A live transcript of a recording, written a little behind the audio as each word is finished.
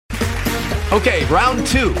Okay, round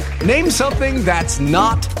two. Name something that's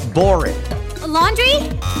not boring. A laundry?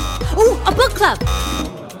 Ooh, a book club.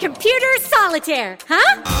 Computer solitaire,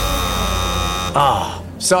 huh? Ah,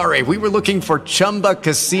 sorry, we were looking for Chumba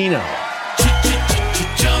Casino.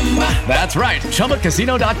 That's right,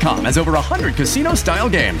 ChumbaCasino.com has over 100 casino-style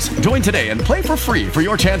games. Join today and play for free for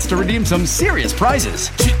your chance to redeem some serious prizes.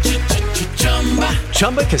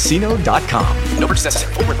 ChumbaCasino.com. No purchase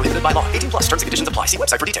necessary. Void where prohibited by law. 18 plus. Terms and conditions apply. See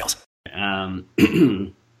website for details. 5,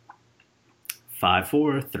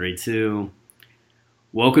 4, 3, 2.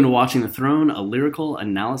 Welcome to Watching the Throne, a lyrical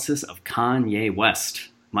analysis of Kanye West.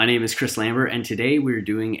 My name is Chris Lambert, and today we're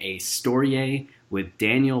doing a StorYe with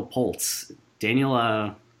Daniel Pultz. Daniel,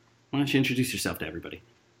 why don't you introduce yourself to everybody?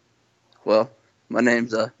 Well, my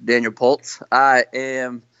name's Daniel Pultz. I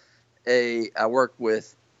work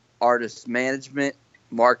with artist management,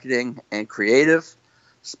 marketing, and creative,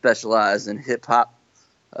 specialize in hip hop.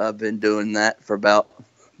 I've been doing that for about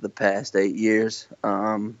the past 8 years.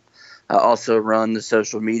 I also run the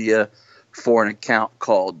social media for an account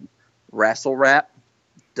called Rassle Rap,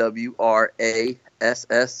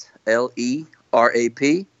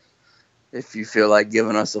 WRASSLERAP. If you feel like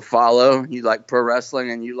giving us a follow, and you like pro wrestling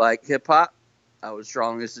and you like hip hop, I would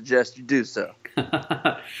strongly suggest you do so.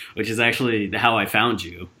 Which is actually how I found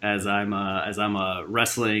you, as I'm a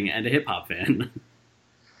wrestling and a hip hop fan.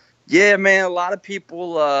 Yeah, man. A lot of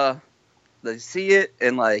people they see it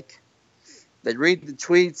and like they read the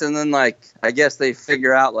tweets and then like I guess they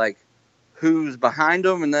figure out like who's behind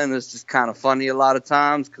them, and then it's just kind of funny a lot of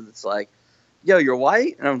times because it's like, "Yo, you're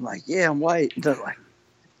white," and I'm like, "Yeah, I'm white." And they're like,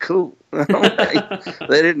 "Cool." Like,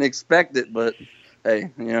 they didn't expect it, but hey,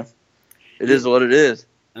 it is what it is.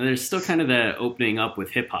 And there's still kind of that opening up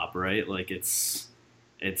with hip hop, right? Like it's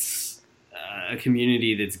a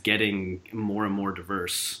community that's getting more and more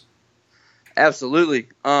diverse. Absolutely.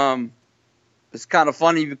 It's kind of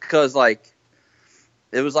funny because like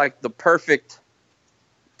it was like the perfect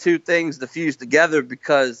two things to fuse together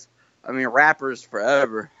because I mean rappers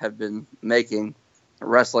forever have been making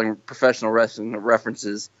professional wrestling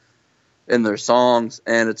references in their songs,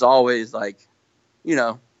 and it's always like,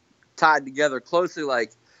 tied together closely.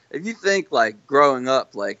 Like if you think like growing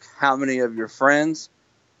up, like how many of your friends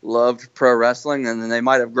loved pro wrestling and then they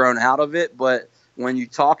might have grown out of it, but when you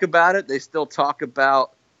talk about it, they still talk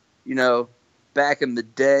about, back in the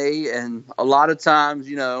day. And a lot of times,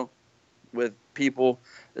 with people,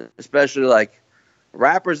 especially like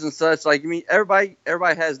rappers and such, like, I mean, everybody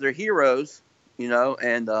has their heroes,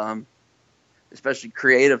 and especially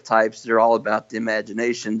creative types, they're all about the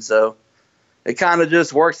imagination. So it kind of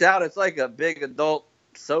just works out. It's like a big adult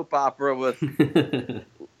soap opera with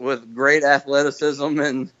with great athleticism,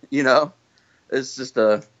 and it's just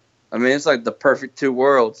it's like the perfect two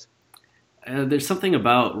worlds. There's something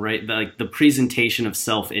about like the presentation of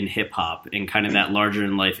self in hip hop and kind of that larger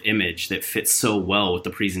than life image that fits so well with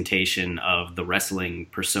the presentation of the wrestling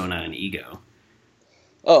persona and ego.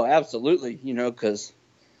 Oh, absolutely. Because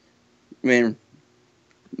I mean,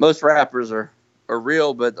 most rappers are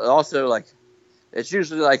real, but also like it's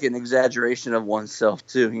usually like an exaggeration of oneself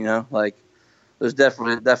too. Like there's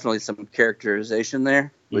definitely some characterization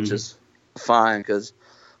there, which is fine because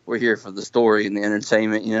we're here for the story and the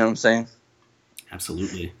entertainment. You know what I'm saying?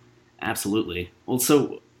 Absolutely. Well,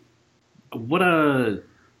 so what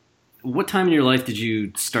time in your life did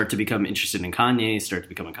you start to become interested in Kanye? Start to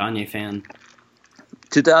become a Kanye fan?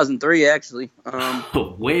 2003, actually.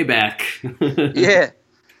 Way back. Yeah.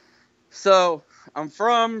 So I'm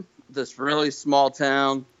from this really small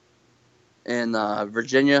town in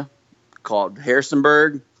Virginia called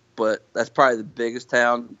Harrisonburg, but that's probably the biggest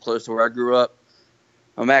town close to where I grew up.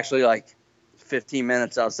 I'm actually like 15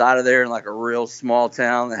 minutes outside of there in like a real small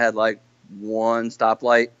town that had like one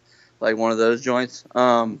stoplight, like one of those joints.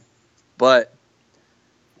 But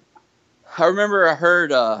I remember I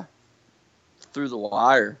heard Through the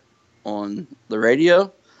Wire on the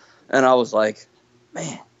radio, and I was like,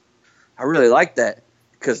 man, I really like that,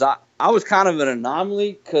 because I was kind of an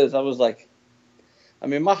anomaly, because I was like, I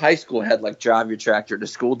mean, my high school had like Drive Your Tractor to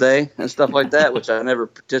School Day and stuff like that, which I never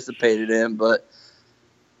participated in, but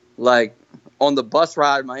like on the bus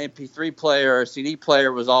ride, my MP3 player or CD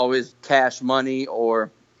player was always Cash Money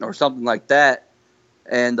or something like that.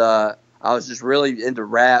 And I was just really into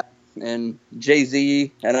rap and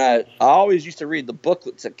Jay-Z. And I always used to read the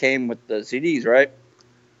booklets that came with the CDs, right?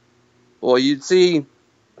 Well, I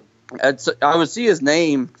would see his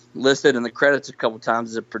name listed in the credits a couple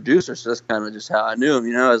times as a producer. So that's kind of just how I knew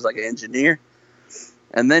him, as like an engineer.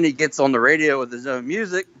 And then he gets on the radio with his own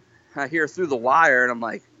music. I hear Through the Wire, and I'm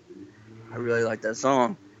like, I really like that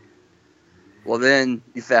song. Well, then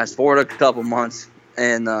you fast forward a couple months,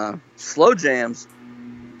 and Slow Jams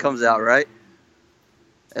comes out, right?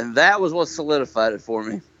 And that was what solidified it for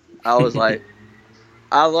me. I was like,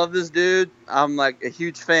 I love this dude. I'm like a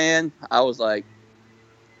huge fan. I was like,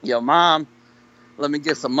 yo, Mom, let me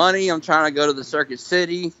get some money. I'm trying to go to the Circuit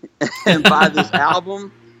City and buy this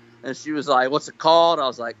album. And she was like, what's it called? I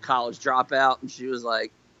was like, College Dropout. And she was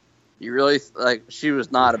like, you really, like, she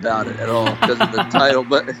was not about it at all because of the title.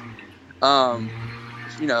 But,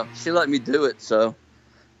 you know, she let me do it. So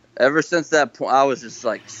ever since that point, I was just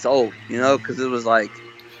like sold, you know, because it was like,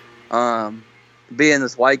 being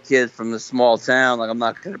this white kid from this small town, like, I'm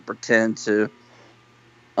not going to pretend to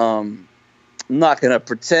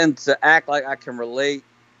act like I can relate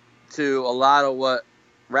to a lot of what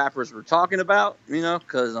rappers were talking about, you know,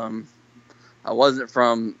 because I wasn't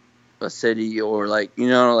from a city, or like, you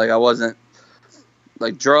know, like I wasn't,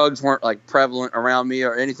 like, drugs weren't like prevalent around me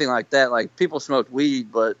or anything like that. Like, people smoked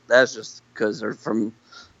weed, but that's just because they're from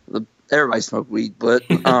everybody smoked weed. But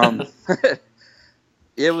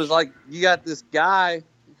it was like, you got this guy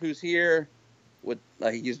who's here with,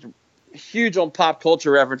 like, he's huge on pop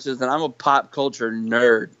culture references, and I'm a pop culture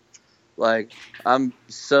nerd. Like, I'm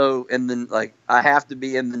so like, I have to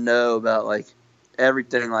be in the know about, like,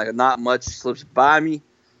 everything. Like, not much slips by me.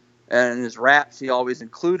 And in his raps, he always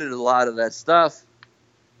included a lot of that stuff.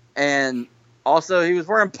 And also, he was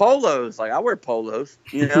wearing polos. Like, I wear polos,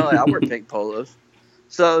 you know, like, I wear pink polos.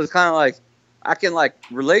 So it was kind of like, I can, like,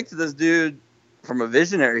 relate to this dude from a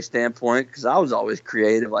visionary standpoint, because I was always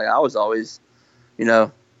creative. Like, I was always, you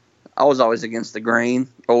know, I was always against the grain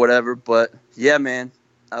or whatever. But yeah, man,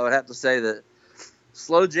 I would have to say that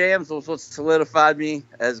Slow Jams was what solidified me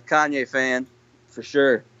as a Kanye fan, for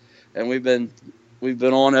sure. And we've been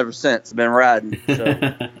on ever since. Been riding.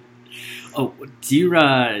 So. Oh, do you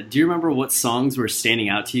remember what songs were standing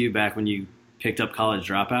out to you back when you picked up College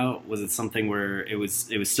Dropout? Was it something where it was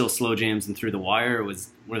still Slow Jams and Through the Wire? Or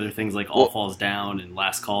were there things like All Falls Down and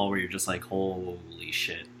Last Call where you're just like, holy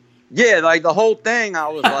shit? Yeah, like the whole thing, I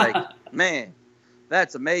was like, man,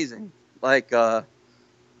 that's amazing. Like,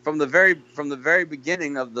 from the very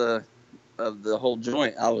beginning of the whole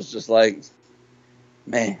joint, I was just like,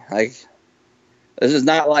 man, like, this is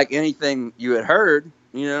not like anything you had heard.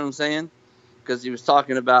 You know what I'm saying? Because he was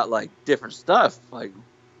talking about, like, different stuff. Like,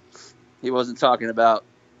 he wasn't talking about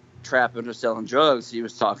trapping or selling drugs. He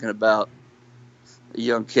was talking about a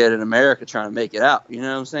young kid in America trying to make it out. You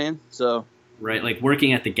know what I'm saying? So, right, like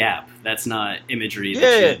working at the Gap. That's not imagery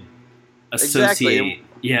that you associate. Exactly.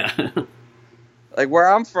 Yeah. Like, where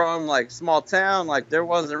I'm from, like, small town, like, there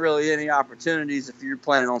wasn't really any opportunities if you're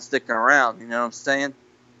planning on sticking around. You know what I'm saying?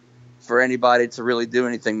 For anybody to really do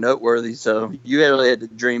anything noteworthy. So you really had to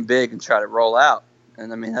dream big and try to roll out.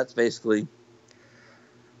 And I mean, that's basically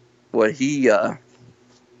what he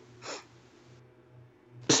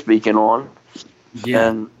speaking on. Yeah.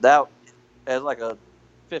 And that, as like a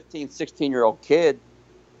 15, 16-year-old kid,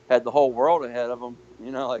 had the whole world ahead of him. You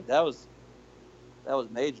know, like, that was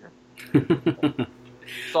major.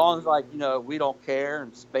 Songs like, you know, We Don't Care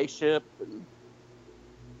and Spaceship and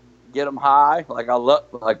Get 'Em High. Like, I love,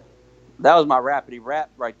 like, that was my rapidy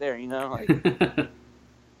rap right there, you know. Like,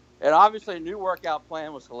 and obviously, New Workout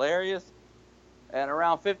Plan was hilarious. And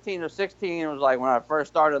around 15 or 16, it was like when I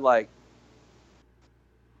first started, like,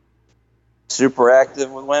 super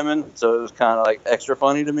active with women. So it was kind of like extra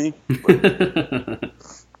funny to me.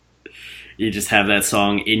 You just have that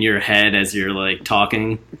song in your head as you're, like,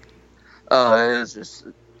 talking. Oh, it was just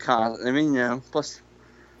kind of, I mean, you know, plus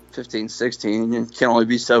 15, 16, you can only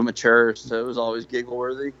be so mature. So it was always giggle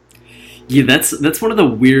worthy. Yeah, that's one of the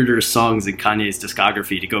weirder songs in Kanye's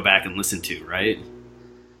discography to go back and listen to, right?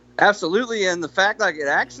 Absolutely, and the fact, like, it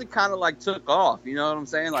actually kind of, like, took off, you know what I'm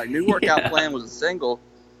saying? Like, New Workout Plan was a single,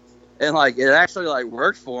 and, like, it actually, like,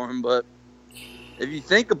 worked for him, but if you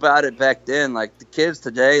think about it back then, like, the kids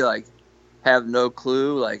today, like, have no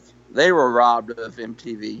clue, like, they were robbed of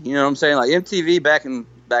MTV, you know what I'm saying? Like, MTV back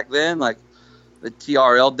then, like, the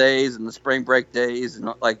TRL days and the spring break days,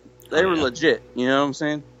 and, like, they were legit, you know what I'm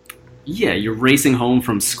saying? Yeah, you're racing home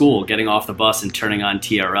from school, getting off the bus and turning on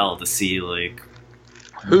TRL to see, like,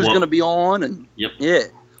 who's going to be on, and yep. Yeah,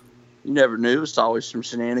 you never knew. It's always some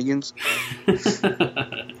shenanigans.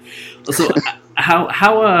 So,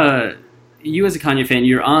 how you as a Kanye fan,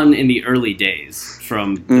 you're on in the early days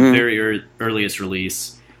from the very earliest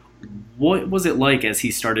release. What was it like as he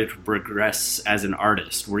started to progress as an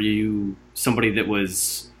artist? Were you somebody that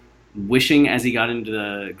was wishing as he got into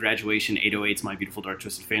the Graduation 808's My Beautiful Dark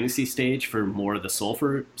Twisted Fantasy stage for more of the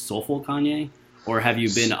soulful Kanye? Or have you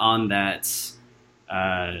been on that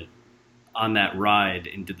ride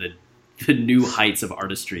into the the new heights of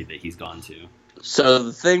artistry that he's gone to. So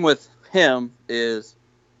the thing with him is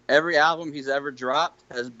every album he's ever dropped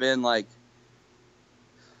has been like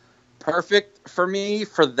perfect for me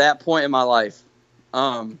for that point in my life.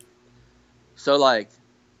 So like,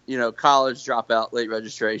 you know, college dropout, late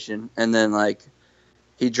registration, and then like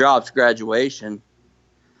he drops Graduation,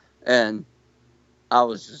 and I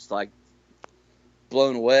was just like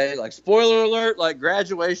blown away. Like, spoiler alert, like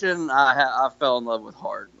Graduation, I fell in love with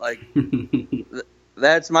hard. Like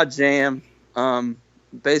that's my jam.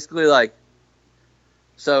 Basically, like,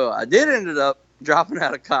 so I did ended up dropping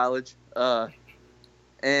out of college,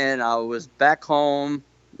 and I was back home.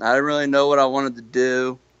 I didn't really know what I wanted to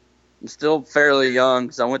do. I'm still fairly young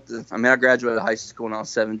because I graduated high school when I was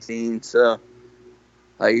 17. So,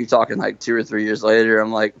 like, you're talking like 2 or 3 years later.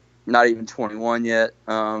 I'm like not even 21 yet.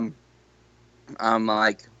 I'm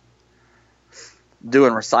like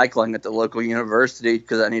doing recycling at the local university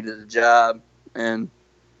because I needed a job, and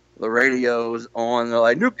the radio was on. They're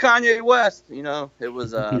like, new Kanye West. You know, it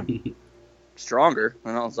was Stronger,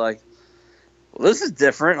 and I was like, well, this is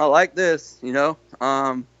different. I like this. You know.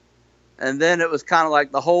 And then it was kind of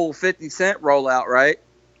like the whole 50 Cent rollout, right?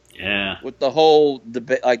 Yeah. With the whole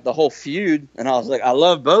debate, like the whole feud. And I was like, I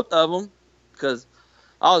love both of them because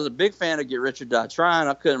I was a big fan of Get Rich or Die Trying.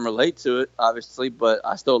 I couldn't relate to it, obviously, but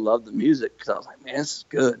I still loved the music because I was like, man, this is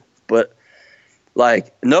good. But,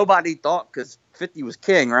 like, nobody thought, because 50 was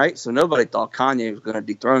king, right? So nobody thought Kanye was going to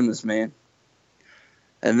dethrone this man.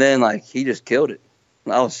 And then, like, he just killed it.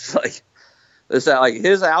 And I was just like,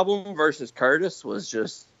 his album versus Curtis was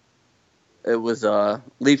just, it was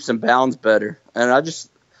leaps and bounds better. And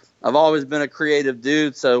I've always been a creative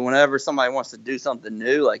dude, so whenever somebody wants to do something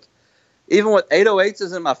new, like, even with 808s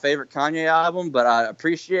isn't my favorite Kanye album, but I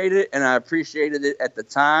appreciate it, and I appreciated it at the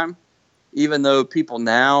time, even though people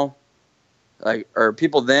now, like, or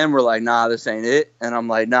people then were like, nah, this ain't it. And I'm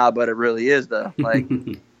like, nah, but it really is, though. Like,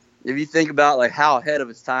 if you think about, like, how ahead of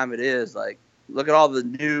its time it is, like, look at all the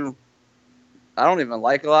new, I don't even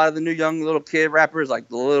like a lot of the new young little kid rappers, like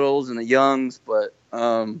the Littles and the Youngs, but,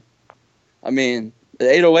 I mean, the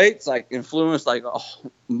 808s, like, influenced, like,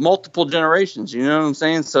 multiple generations, you know what I'm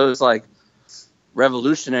saying? So it's, like,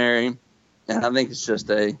 revolutionary, and I think it's just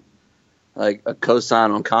a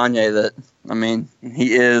cosign on Kanye that, I mean,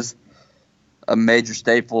 he is a major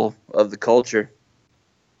staple of the culture.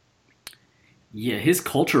 Yeah, his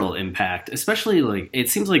cultural impact, especially, like, it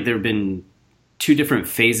seems like there have been two different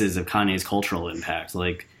phases of Kanye's cultural impact.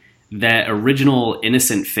 Like, that original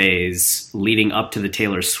innocent phase leading up to the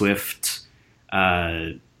Taylor Swift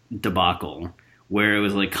debacle, where it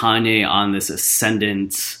was like Kanye on this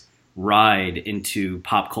ascendant ride into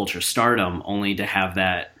pop culture stardom, only to have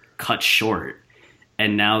that cut short.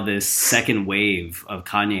 And now this second wave of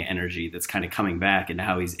Kanye energy that's kind of coming back, and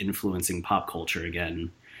how he's influencing pop culture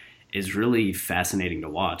again, is really fascinating to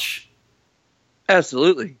watch.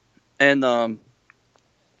 Absolutely. And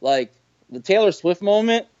like, the Taylor Swift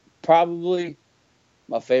moment, probably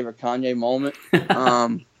my favorite Kanye moment.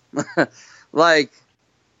 Like,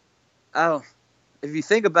 if you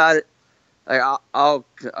think about it, like, I'll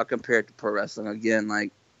compare it to pro wrestling again.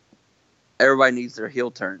 Like, everybody needs their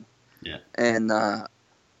heel turn. Yeah. And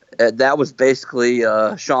that was basically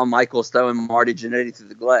Shawn Michaels throwing Marty Jannetty through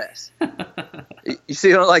the glass. You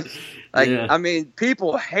see, like, yeah. I mean,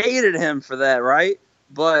 people hated him for that, right?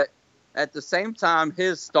 But at the same time,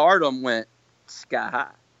 his stardom went sky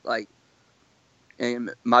high. Like,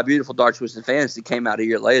 and My Beautiful Dark Twisted Fantasy came out a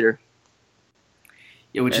year later.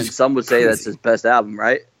 Yeah, which is some would say crazy. That's his best album,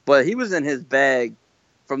 right? But he was in his bag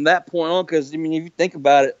from that point on, because, I mean, if you think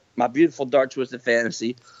about it, My Beautiful Dark Twisted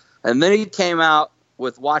Fantasy, and then he came out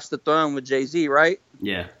with Watch the Throne with Jay-Z, right?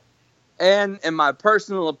 Yeah. And in my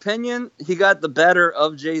personal opinion, he got the better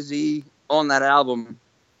of Jay-Z on that album.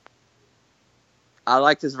 I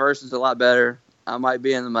liked his verses a lot better. I might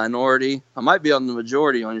be in the minority. I might be on the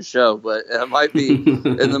majority on your show, but I might be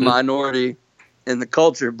in the minority in the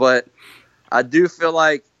culture. But I do feel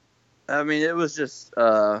like, I mean, it was just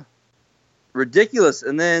ridiculous.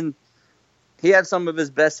 And then he had some of his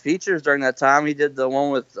best features during that time. He did the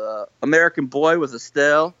one with American Boy with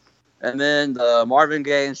Estelle, and then the Marvin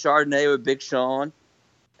Gaye and Chardonnay with Big Sean.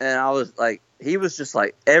 And I was like, he was just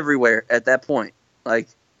like everywhere at that point. Like,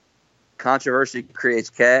 controversy creates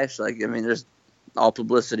cash. Like, I mean, there's all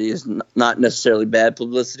publicity is not necessarily bad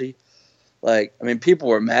publicity. Like, I mean, people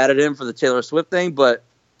were mad at him for the Taylor Swift thing, but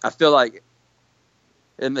I feel like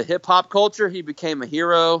in the hip hop culture, he became a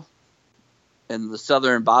hero. In the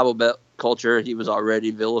Southern Bible Belt culture, he was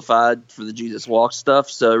already vilified for the Jesus Walk stuff,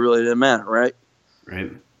 so it really didn't matter, right?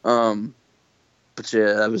 Right. But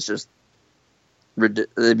yeah, that was just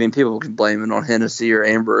I mean, people can blame it on Hennessy or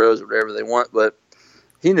Amber Rose or whatever they want, but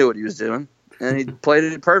he knew what he was doing, and he played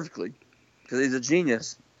it perfectly because he's a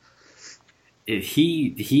genius.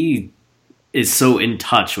 He is so in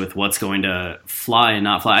touch with what's going to fly and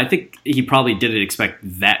not fly. I think he probably didn't expect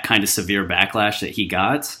that kind of severe backlash that he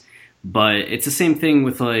got, but it's the same thing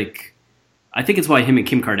with, like, I think it's why him and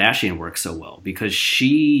Kim Kardashian work so well, because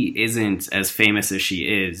she isn't as famous as she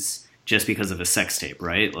is just because of a sex tape,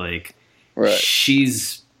 right? Like, right.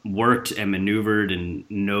 She's worked and maneuvered and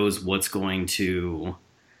knows what's going to,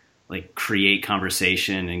 like, create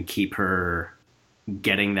conversation and keep her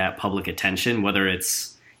getting that public attention, whether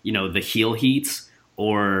it's, you know, the heel heat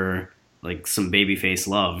or like some babyface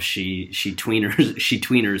love. She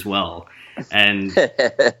tweeners well. And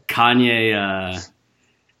Kanye,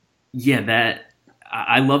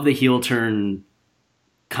 I love the heel turn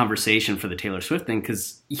conversation for the Taylor Swift thing,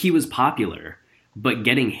 because he was popular, but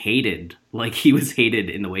getting hated like he was hated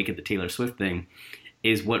in the wake of the Taylor Swift thing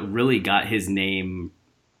is what really got his name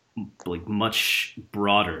like much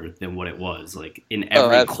broader than what it was, like in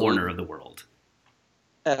every corner of the world.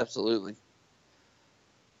 Absolutely.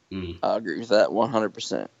 I agree with that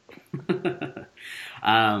 100%.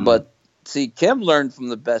 But see, Kim learned from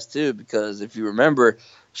the best too, because if you remember,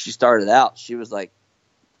 she started out, she was like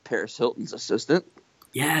Paris Hilton's assistant.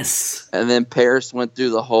 Yes. And then Paris went through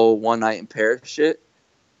the whole one night in Paris shit.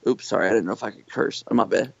 Oops, sorry, I didn't know if I could curse. Oh, my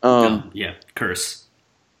bad. Yeah, curse.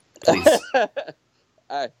 Please.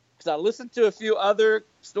 Because I listened to a few other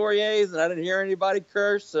StorYes and I didn't hear anybody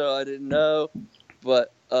curse, so I didn't know.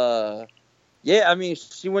 But yeah, I mean,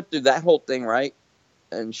 she went through that whole thing, right?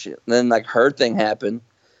 And then like her thing happened,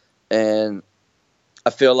 and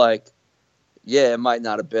I feel like, yeah, it might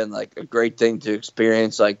not have been like a great thing to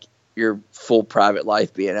experience, like your full private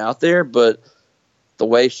life being out there, but the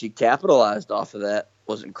way she capitalized off of that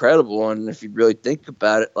was incredible. And if you really think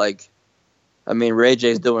about it, like, I mean, Ray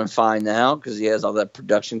J's doing fine now because he has all that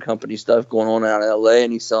production company stuff going on out in LA,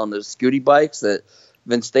 and he's selling those scooty bikes that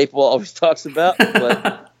Vince Staple always talks about.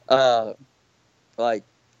 But like,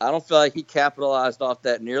 I don't feel like he capitalized off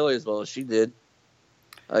that nearly as well as she did.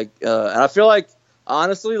 Like, and I feel like,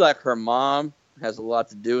 honestly, like her mom has a lot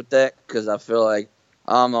to do with that, because I feel like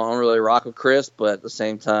I don't really rock with Chris, but at the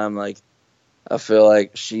same time, like, I feel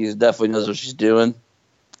like she definitely knows what she's doing.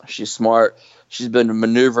 She's smart. She's been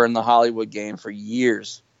maneuvering the Hollywood game for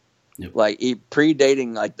years. Yep. Like,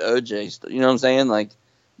 predating, like, the OJ stuff. You know what I'm saying? Like,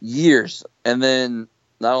 years. And then,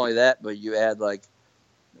 not only that, but you add, like,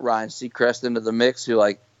 Ryan Seacrest into the mix, who,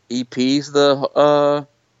 like, EPs the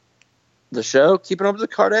show, Keeping Up with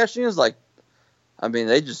the Kardashians. Like, I mean,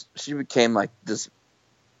 she became, like, this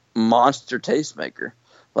monster tastemaker.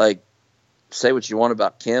 Like, say what you want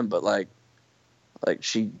about Kim, but, like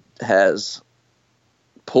she has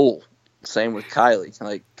pull. Same with Kylie.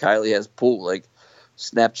 Like, Kylie has pull. Like,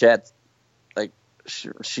 Snapchat, like,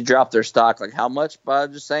 she dropped their stock, like, how much by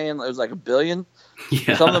just saying it was like $1 billion?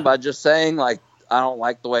 Yeah. Something by just saying, like, I don't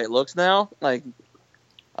like the way it looks now. Like,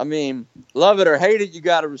 I mean, love it or hate it, you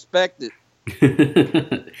got to respect it.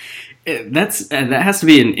 That has to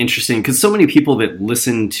be an interesting, because so many people that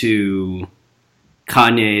listen to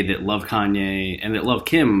Kanye, that love Kanye, and that love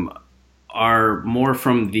Kim are more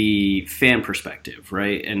from the fan perspective,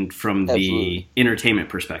 right? And from the entertainment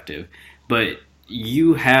perspective. But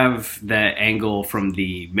you have that angle from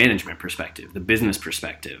the management perspective, the business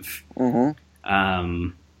perspective. Mm-hmm.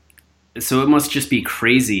 So it must just be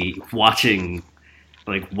crazy watching,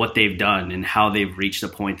 like, what they've done and how they've reached the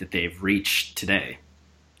point that they've reached today.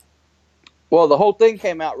 Well, the whole thing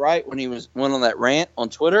came out right when he went on that rant on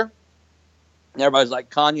Twitter. And everybody's like,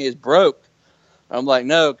 Kanye is broke. I'm like,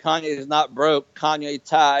 no, Kanye is not broke. Kanye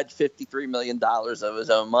tied $53 million of his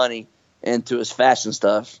own money into his fashion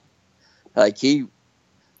stuff. Like, he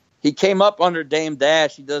came up under Dame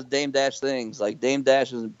Dash. He does Dame Dash things. Like, Dame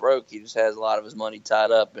Dash isn't broke. He just has a lot of his money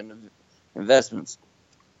tied up in investments.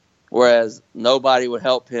 Whereas nobody would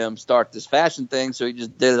help him start this fashion thing, so he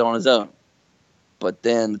just did it on his own. But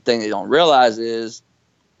then the thing they don't realize is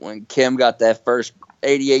when Kim got that first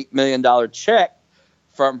 $88 million check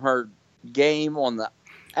from her game on the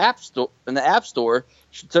App Store,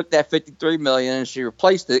 she took that $53 million and she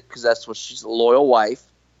replaced it, because that's what she's a loyal wife.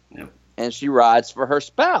 Yep. And she rides for her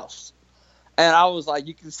spouse. And I was like,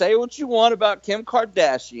 you can say what you want about Kim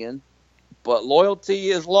Kardashian, but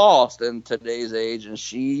loyalty is lost in today's age, and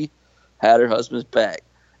she had her husband's back.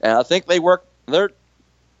 And I think they don't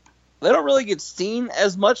really get seen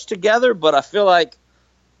as much together, but I feel like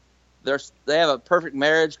they have a perfect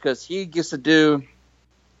marriage, because he gets to do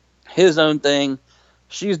his own thing,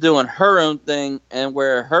 she's doing her own thing, and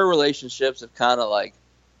where her relationships have kind of like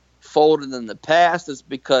folded in the past is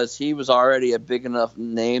because he was already a big enough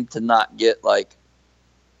name to not get like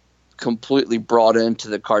completely brought into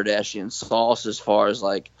the Kardashian sauce. As far as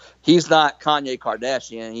like, he's not Kanye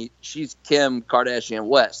Kardashian, she's Kim Kardashian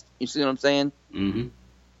West. You see what I'm saying? Mm-hmm.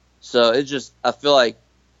 So it just, I feel like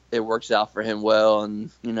it works out for him well.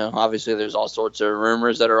 And, you know, obviously there's all sorts of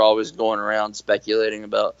rumors that are always going around speculating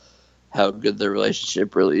about how good their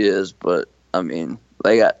relationship really is. But, I mean,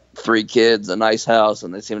 they got 3 kids, a nice house,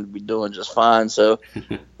 and they seem to be doing just fine. So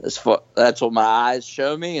that's what my eyes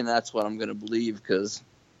show me, and that's what I'm going to believe, because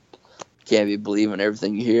can't be believing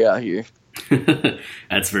everything you hear out here.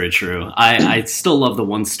 That's very true. I still love the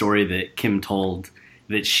one story that Kim told,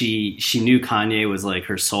 that she knew Kanye was like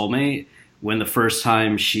her soulmate when the first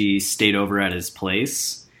time she stayed over at his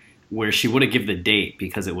place, where she would have given the date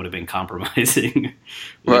because it would have been compromising.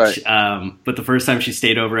 Right. But the first time she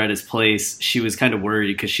stayed over at his place, she was kind of worried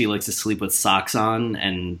because she likes to sleep with socks on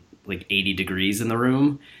and like 80 degrees in the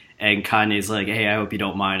room. And Kanye's like, hey, I hope you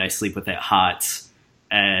don't mind. I sleep with it hot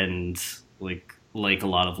and like a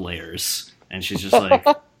lot of layers. And she's just like,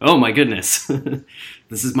 oh my goodness,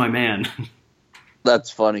 this is my man. That's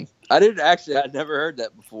funny. I'd never heard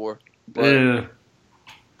that before. But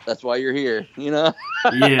that's why you're here, you know?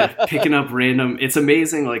 Yeah, picking up random. It's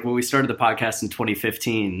amazing, like, when we started the podcast in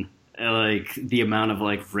 2015, like, the amount of,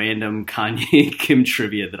 like, random Kanye Kim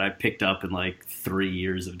trivia that I picked up in, like, 3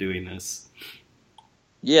 years of doing this.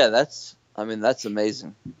 Yeah, that's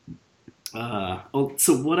amazing. So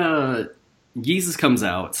what, Yeezus comes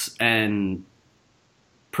out, and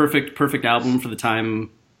perfect album for the time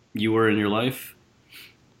you were in your life?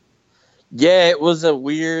 Yeah, it was a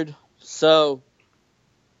weird... So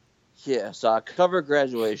I covered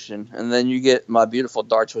graduation, and then you get My Beautiful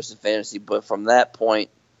Dark Twisted Fantasy. But from that point,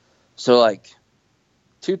 so like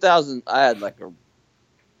 2000, I had like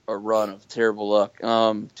a run of terrible luck.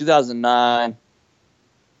 2009,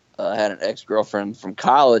 I had an ex-girlfriend from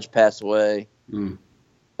college pass away. And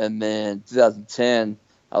then 2010,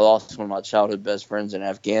 I lost one of my childhood best friends in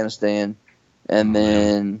Afghanistan. And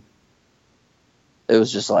then it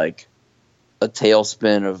was just like a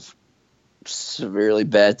tailspin of severely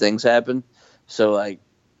bad things happen. So like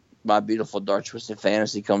My Beautiful Dark Twisted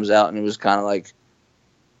Fantasy comes out, and it was kind of like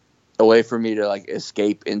a way for me to like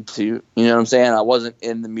escape into, you know what I'm saying? I wasn't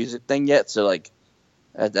in the music thing yet, so like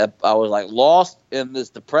at that, I was like lost in this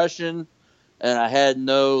depression, and I had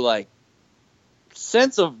no like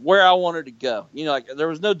sense of where I wanted to go. You know, like there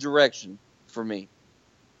was no direction for me.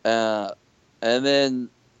 And then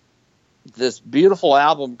this beautiful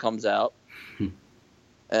album comes out, and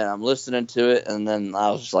I'm listening to it, and then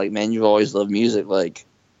I was just like, man, you've always loved music. Like,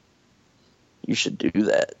 you should do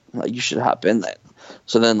that. Like, you should hop in that.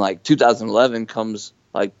 So then, like, 2011 comes,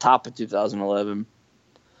 like, top of 2011.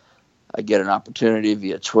 I get an opportunity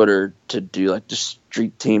via Twitter to do, like, the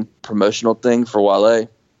street team promotional thing for Wale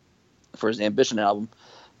for his Ambition album.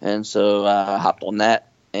 And so I hopped on that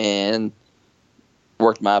and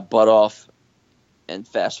worked my butt off. And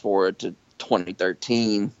fast forward to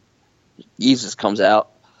 2013, Yeezus comes out.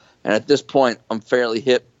 And at this point, I'm fairly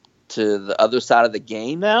hip to the other side of the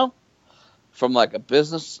game now, from like a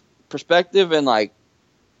business perspective. And like,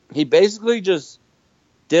 he basically just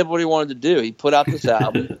did what he wanted to do. He put out this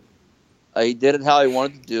album. He did it how he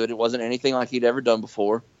wanted to do it. It wasn't anything like he'd ever done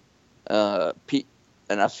before. And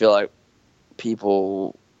I feel like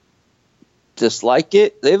people dislike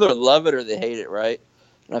it. They either love it or they hate it, right?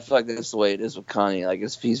 And I feel like that's the way it is with Kanye. Like,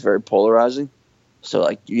 he's very polarizing. So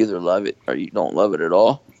like, you either love it or you don't love it at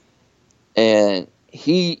all. And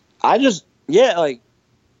I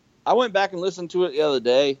went back and listened to it the other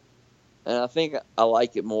day, and I think I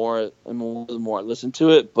like it more and more the more I listen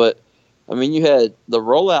to it. But I mean, the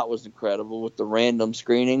rollout was incredible with the random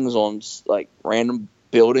screenings on like random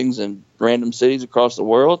buildings and random cities across the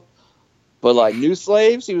world. But like New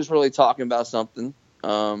Slaves, he was really talking about something.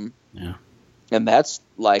 And that's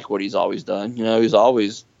like what he's always done. You know, he's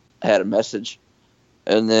always had a message.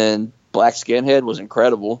 And then Black Skinhead was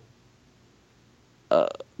incredible.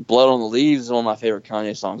 Blood on the Leaves is one of my favorite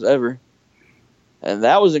Kanye songs ever. And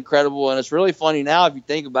that was incredible. And it's really funny now if you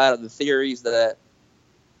think about it, the theories that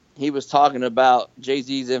he was talking about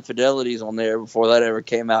Jay-Z's infidelities on there before that ever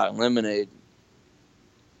came out in Lemonade.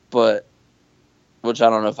 But, which I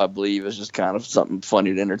don't know if I believe, is just kind of something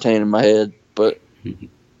funny to entertain in my head. But,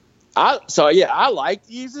 I liked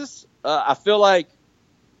Yeezus. I feel like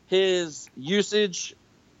his usage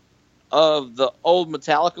of the old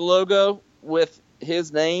Metallica logo with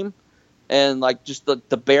his name and like just the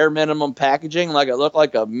bare minimum packaging, like it looked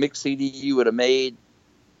like a mix CD you would have made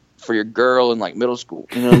for your girl in like middle school.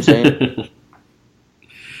 You know what I'm saying?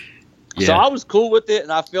 Yeah. So I was cool with it,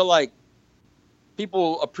 and I feel like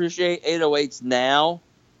people appreciate 808s now.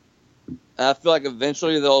 And I feel like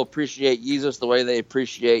eventually they'll appreciate Yeezus the way they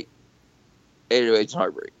appreciate 808s and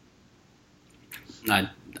Heartbreak.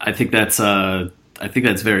 I think that's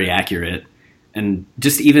very accurate, and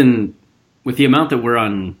just even with the amount that we're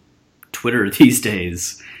on Twitter these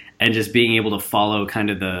days, and just being able to follow kind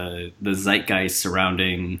of the zeitgeist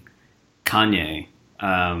surrounding Kanye,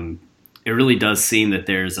 it really does seem that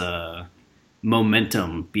there's a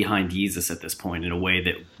momentum behind Yeezus at this point in a way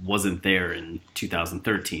that wasn't there in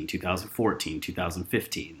 2013, 2014,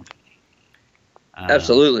 2015.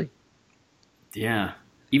 Absolutely. Yeah.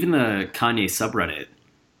 Even the Kanye subreddit,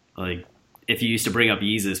 like, if you used to bring up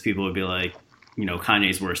Yeezus, people would be like,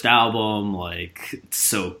 Kanye's worst album, like, it's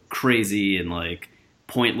so crazy and, like,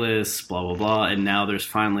 pointless, blah, blah, blah. And now there's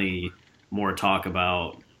finally more talk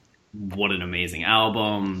about what an amazing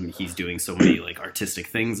album. He's doing so many, like, artistic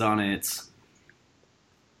things on it.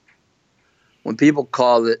 When people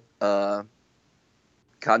call it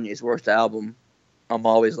Kanye's worst album, I'm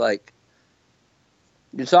always like,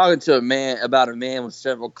 you're talking to a man with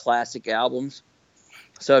several classic albums.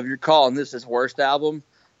 So if you're calling this his worst album,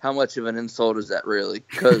 how much of an insult is that really?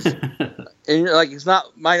 Because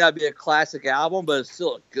might not be a classic album, but it's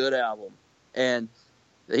still a good album. And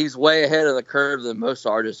he's way ahead of the curve than most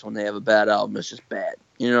artists when they have a bad album. It's just bad.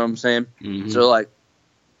 You know what I'm saying? Mm-hmm. So, like,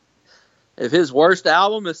 if his worst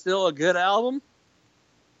album is still a good album,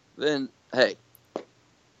 then, hey,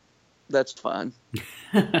 that's fine.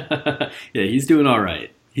 Yeah, he's doing all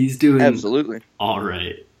right. He's doing absolutely all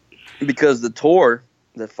right. Because the tour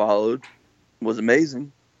that followed was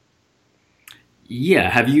amazing. Yeah,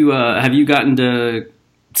 have you gotten to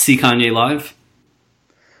see Kanye live?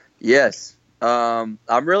 Yes. I'm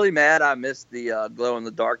really mad I missed the Glow in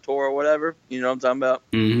the Dark tour or whatever. You know what I'm talking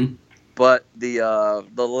about? Mm-hmm. But the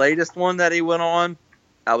latest one that he went on,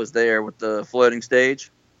 I was there with the floating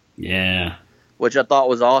stage. Yeah. Which I thought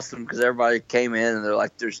was awesome because everybody came in and they're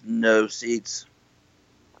like, there's no seats.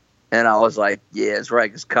 And I was like, yeah, it's right,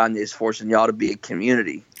 because Kanye's forcing y'all to be a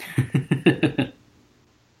community.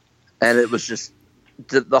 And it was just,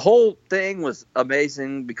 the whole thing was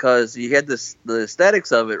amazing because you had the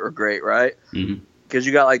aesthetics of it were great, right? Mm-hmm. Because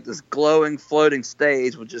you got like this glowing floating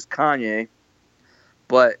stage with just Kanye.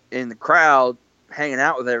 But in the crowd, hanging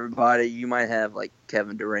out with everybody, you might have like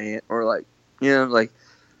Kevin Durant or like, like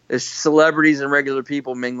it's celebrities and regular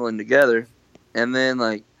people mingling together. And then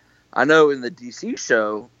like, I know in the DC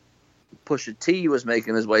show, Pusha T was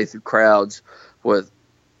making his way through crowds with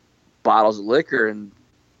bottles of liquor and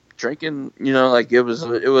drinking, like it was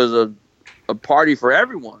a party for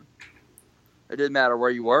everyone. It didn't matter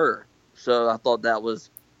where you were. So I thought that was,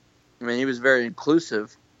 he was very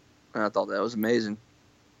inclusive, and I thought that was amazing.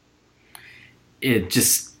 It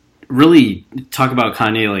just really talk about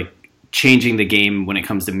Kanye, like, changing the game when it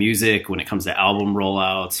comes to music, when it comes to album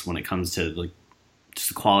rollouts, when it comes to like just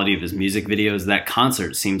the quality of his music videos. That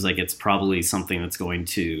concert seems like it's probably something that's going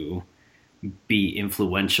to be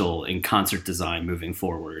influential in concert design moving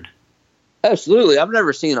forward. Absolutely. I've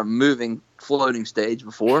never seen a moving floating stage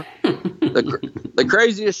before. The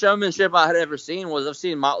craziest showmanship I had ever seen was I've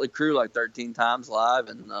seen Motley Crue like 13 times live,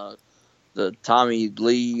 and the Tommy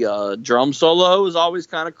Lee drum solo was always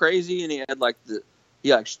kind of crazy, and he had like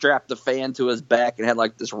he strapped the fan to his back and had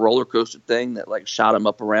like this roller coaster thing that like shot him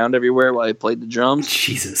up around everywhere while he played the drums.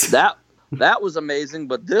 Jesus. That was amazing,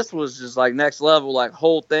 but this was just like next level. Like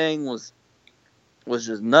whole thing was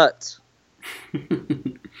just nuts.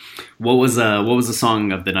 What was the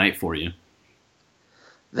song of the night for you?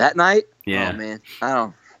 That night? Yeah. Oh man,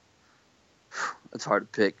 it's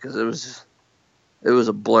hard to pick because it was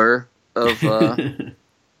a blur of I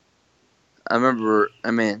remember,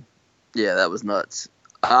 yeah, that was nuts.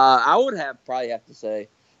 I would probably have to say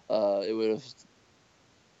it would have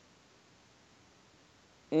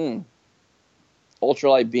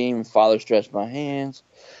Ultralight Beam, Father Stretched My Hands.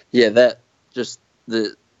 Yeah, that just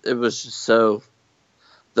it was just so,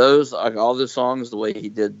 those, like all the songs, the way he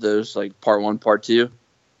did those, like part 1, part 2,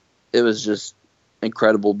 it was just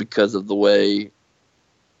incredible because of the way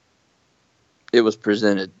it was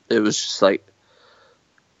presented. It was just like,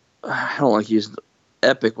 I don't like using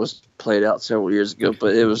Epic was played out several years ago,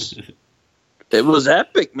 but it was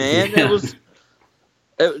epic, man. Yeah. It was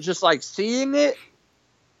just like seeing it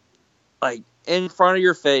like in front of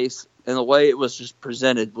your face, and the way it was just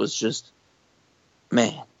presented was just,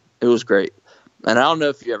 man, it was great. And I don't know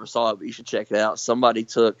if you ever saw it, but you should check it out. Somebody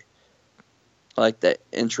took like that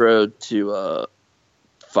intro to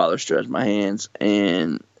Father Stretched My Hands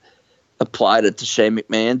and applied it to Shane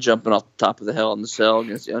McMahon jumping off the top of the Hell in the Cell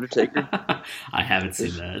against the Undertaker. I haven't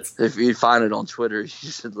seen that. If you find it on Twitter, you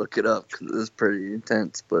should look it up because it's pretty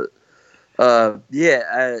intense. But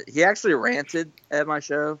he actually ranted at my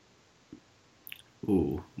show.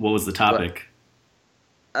 Ooh, what was the topic?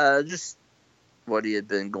 Just what he had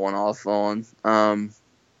been going off on.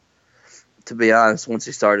 To be honest, once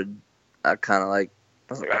he started, I kind of I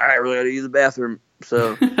was like, all right, I really got to use the bathroom.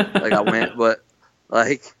 So I went, but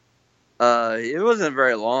it wasn't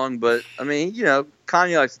very long. But I mean,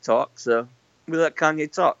 Kanye likes to talk, so we let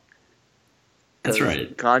Kanye talk. That's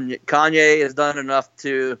right. Kanye has done enough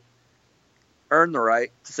to earn the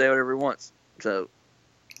right to say whatever he wants. So,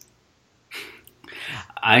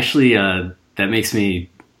 actually, that makes me.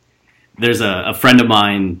 There's a friend of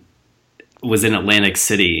mine was in Atlantic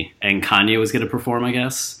City, and Kanye was going to perform, I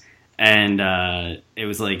guess. And it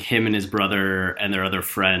was like him and his brother and their other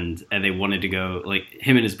friend, and they wanted to go. Like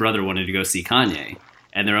him and his brother wanted to go see Kanye,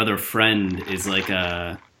 and their other friend is like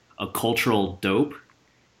a cultural dope.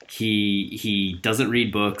 He doesn't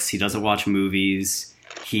read books. He doesn't watch movies.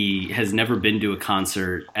 He has never been to a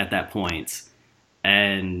concert at that point,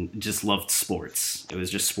 and just loved sports. It was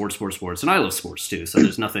just sports. And I love sports too, so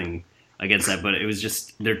there's nothing against that. But it was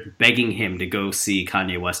just they're begging him to go see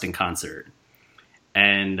Kanye West in concert.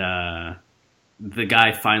 And the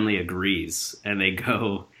guy finally agrees, and they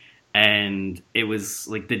go. And it was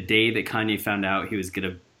like the day that Kanye found out he was going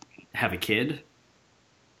to have a kid.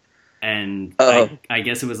 And I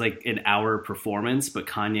guess it was like an hour performance, but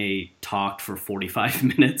Kanye talked for 45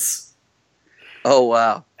 minutes. Oh,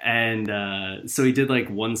 wow. And so he did like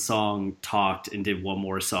one song, talked, and did one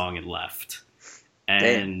more song and left.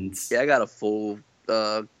 And yeah, I got a full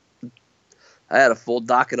I had a full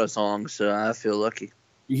docket of songs, so I feel lucky.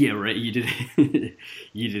 Yeah, right. You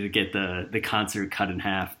did get the concert cut in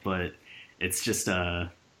half, but it's just man,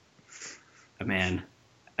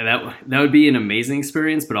 that would be an amazing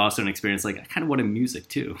experience, but also an experience like I kind of wanted music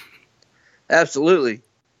too. Absolutely.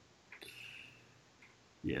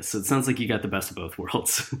 Yeah, so it sounds like you got the best of both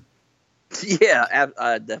worlds. Yeah,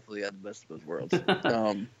 I definitely had the best of both worlds.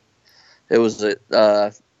 It was I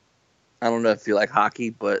don't know if you like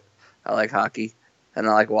hockey, but I like hockey, and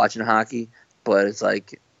I like watching hockey. But it's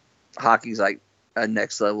like hockey's like a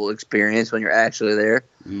next level experience when you're actually there,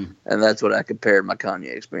 and that's what I compared my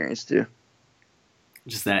Kanye experience to.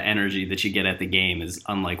 Just that energy that you get at the game is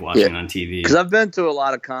unlike watching on TV. Because I've been to a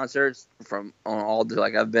lot of concerts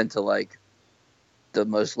I've been to like the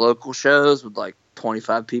most local shows with like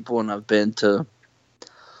 25 people, and I've been to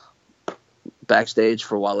backstage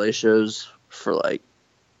for Wale shows for like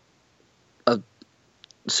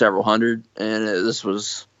several hundred, and this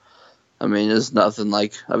was, it's nothing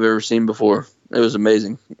like I've ever seen before. It was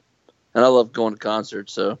amazing, and I love going to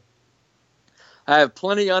concerts, so I have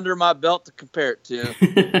plenty under my belt to compare it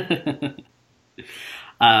to.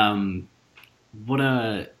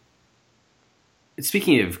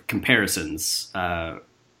 Speaking of comparisons,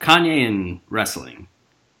 Kanye and wrestling,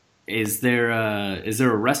 is there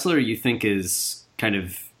a wrestler you think is kind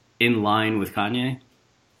of in line with Kanye?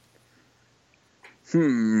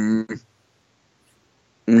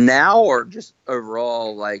 Now or just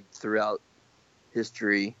overall, like throughout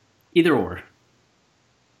history? Either or.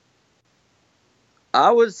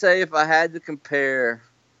 I would say if I had to compare,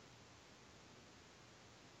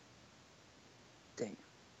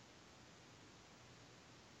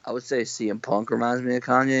 I would say CM Punk reminds me of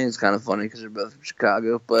Kanye. It's kind of funny because they're both from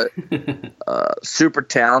Chicago, but super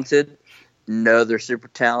talented. No, they're super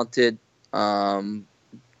talented.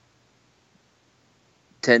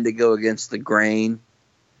 Tend to go against the grain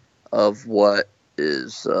of what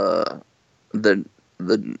is the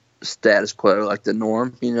status quo, like the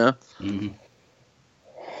norm,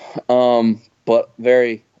 but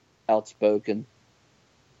very outspoken,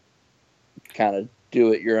 kind of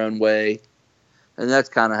do it your own way. And that's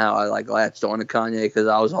kind of how I latched on to Kanye, because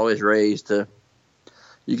I was always raised to,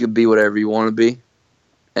 you can be whatever you want to be.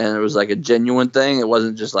 And it was like a genuine thing. It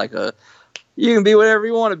wasn't just like you can be whatever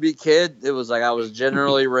you want to be, kid. It was like I was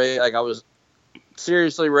generally raised, like I was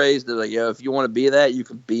seriously raised to like, if you want to be that, you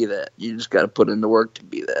can be that. You just got to put in the work to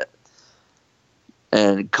be that.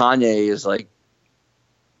 And Kanye is like,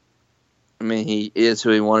 he is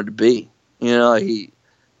who he wanted to be.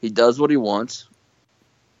 He does what he wants.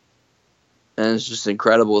 And it's just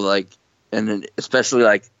incredible, and then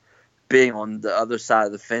especially being on the other side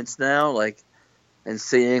of the fence now, and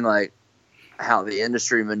seeing how the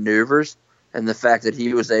industry maneuvers, and the fact that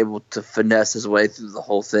he was able to finesse his way through the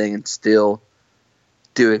whole thing and still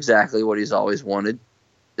do exactly what he's always wanted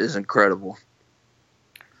is incredible.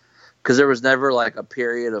 Because there was never a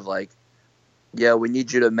period of yeah, we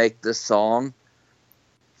need you to make this song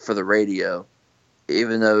for the radio,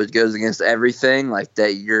 even though it goes against everything like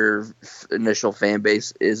that your initial fan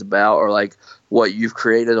base is about, or like what you've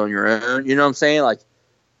created on your own. You know what I'm saying? Like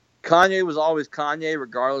Kanye was always Kanye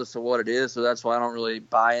regardless of what it is. So that's why I don't really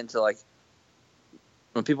buy into like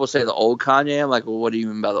when people say the old Kanye, I'm like, well, what do you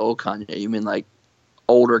mean by the old Kanye? You mean like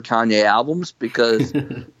older Kanye albums? Because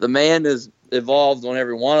the man has evolved on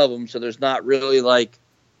every one of them. So there's not really like,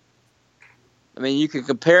 I mean, you can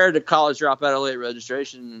compare it to College Dropout or Late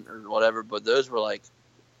Registration or whatever, but those were like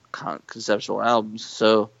conceptual albums.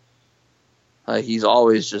 So he's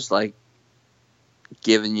always just like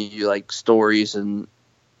giving you like stories, and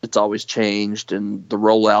it's always changed, and the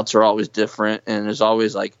rollouts are always different, and there's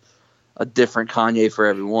always like a different Kanye for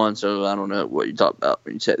everyone. So I don't know what you talk about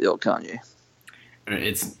when you say the old Kanye.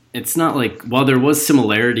 It's not like, while there was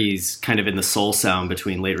similarities kind of in the soul sound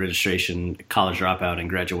between Late Registration, College Dropout, and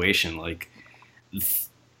Graduation, like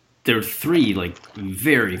there are three like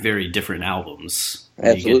very, very different albums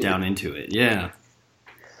when Absolutely. you get down into it. Yeah.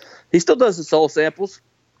 He still does the soul samples.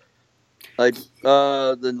 Like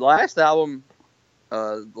the last album,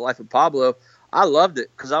 The Life of Pablo, I loved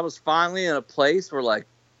it because I was finally in a place where like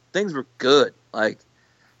things were good. Like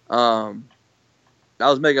I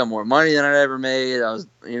was making more money than I'd ever made. I was,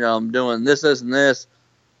 I'm doing this, and this.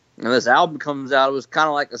 And this album comes out, it was kind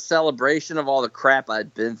of like a celebration of all the crap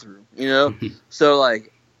I'd been through, So,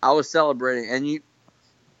 like, I was celebrating. And you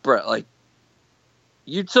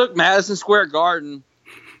took Madison Square Garden,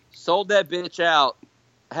 sold that bitch out,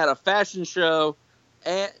 had a fashion show,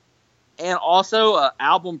 and also an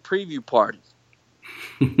album preview party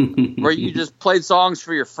where you just played songs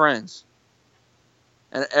for your friends.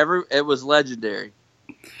 And it was legendary.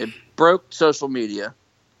 It broke social media.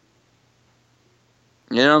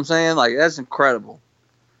 You know what I'm saying? Like, that's incredible.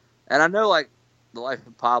 And I know, like, The Life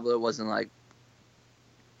of Pablo wasn't, like,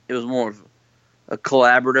 it was more of a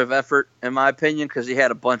collaborative effort, in my opinion, because he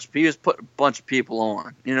was putting a bunch of people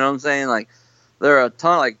on. You know what I'm saying? Like, there are a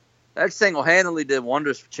ton, like, that single-handedly did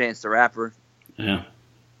wonders for Chance the Rapper. Yeah.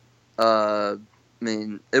 I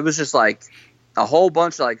mean, it was just, like, a whole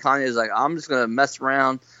bunch of, like, Kanye's like, I'm just going to mess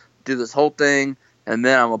around, do this whole thing, and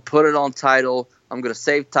then I'm going to put it on Tidal. I'm going to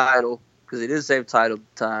save Tidal. Because he did save Tidal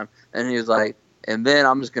at the time, and he was like, and then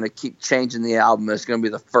I'm just going to keep changing the album. It's going to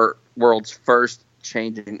be the world's first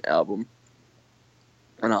changing album.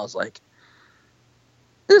 And I was like,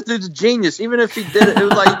 this dude's a genius. Even if he did it, it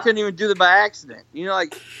was like he couldn't even do it by accident.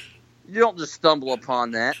 Like, you don't just stumble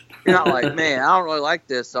upon that. You're not like, man, I don't really like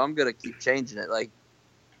this, so I'm going to keep changing it. Like,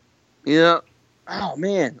 oh,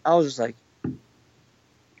 man. I was just like,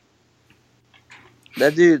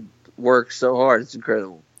 that dude works so hard. It's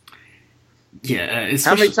incredible. Yeah.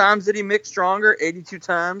 How many times did he mix Stronger? 82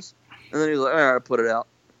 times. And then he was like, all right, I'll put it out.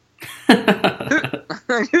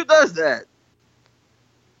 Who does that?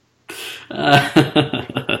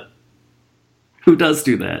 Who does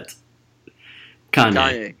do that?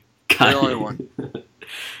 Kanye. The only one.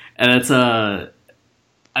 And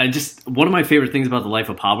it's one of my favorite things about the Life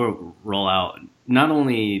of Pablo rollout, not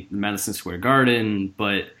only Madison Square Garden,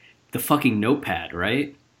 but the fucking notepad,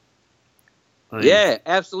 right? Like, yeah,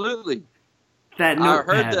 absolutely. That I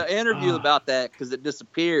notepad. heard the interview about that because it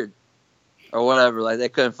disappeared or whatever. Like, they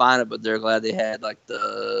couldn't find it, but they're glad they had like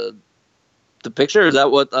the picture. Is that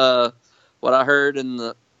what I heard in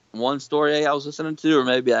the one story I was listening to, or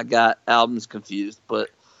maybe I got albums confused? But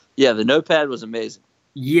yeah, the notepad was amazing.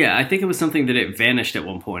 Yeah, I think it was something that it vanished at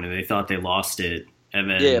one point and they thought they lost it, and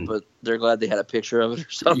then yeah, but they're glad they had a picture of it or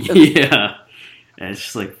something. Yeah, and it's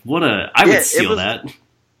just like I would steal that.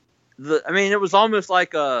 It was almost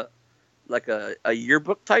like a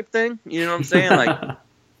yearbook type thing. You know what I'm saying? Like,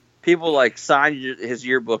 people like signed his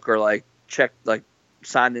yearbook or like checked, like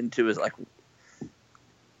signed into his like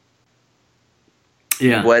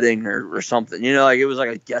wedding or something. Like it was like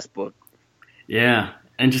a guest book. Yeah,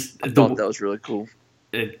 and just I thought that was really cool.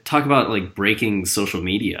 Talk about like breaking social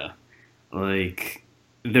media. Like,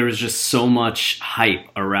 there was just so much hype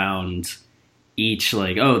around each,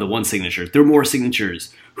 like, oh, the one signature. There are more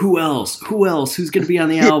signatures. Who else? Who's going to be on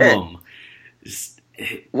the album?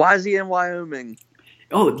 Why is he in Wyoming?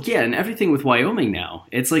 Oh, yeah, and everything with Wyoming now.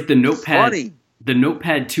 It's like the notepad. Funny. The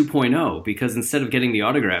notepad 2.0, because instead of getting the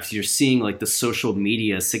autographs, you're seeing like the social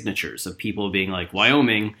media signatures of people being like,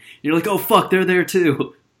 Wyoming. You're like, oh, fuck, they're there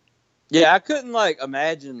too. Yeah, I couldn't like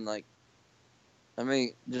imagine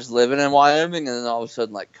just living in Wyoming and then all of a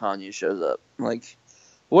sudden like Kanye shows up. Like,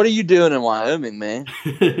 what are you doing in Wyoming, man?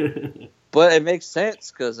 But it makes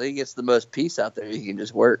sense because he gets the most peace out there. He can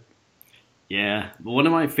just work. Yeah, but one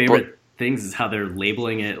of my favorite things is how they're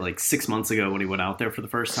labeling it. Like 6 months ago when he went out there for the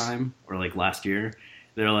first time, or like last year,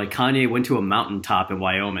 they're like, Kanye went to a mountaintop in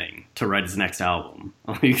Wyoming to write his next album.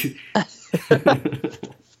 Like,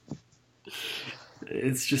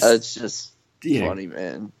 it's just funny,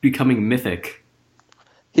 man. Becoming mythic.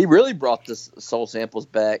 He really brought the soul samples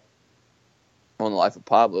back on the Life of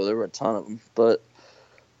Pablo. There were a ton of them, but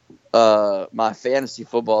my fantasy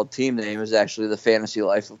football team name is actually the Fantasy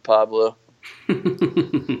Life of Pablo.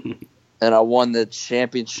 And I won the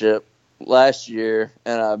championship last year,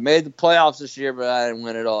 and I made the playoffs this year, but I didn't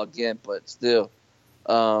win it all again. But still,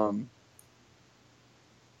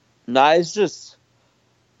 it's just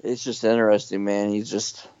interesting, man. He's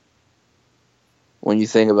just, when you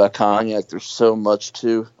think about Kanye, like, there's so much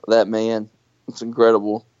to that man. It's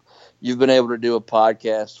incredible. You've been able to do a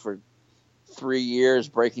podcast for 3 years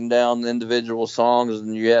breaking down the individual songs,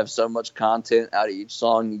 and you have so much content out of each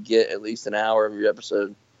song. You get at least an hour of your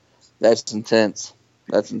episode. That's intense.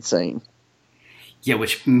 That's insane. Yeah,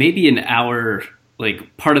 which maybe an hour,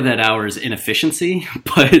 like part of that hour is inefficiency,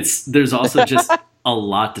 but there's also just a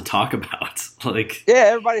lot to talk about. Like, yeah,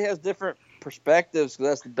 everybody has different perspectives, so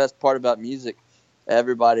that's the best part about music.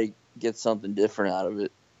 Everybody gets something different out of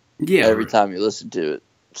it. Yeah, every time you listen to it.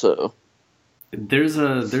 So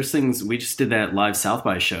there's things. We just did that live South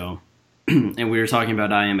by show, and we were talking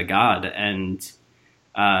about I Am a God, and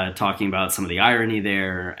talking about some of the irony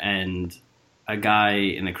there. And a guy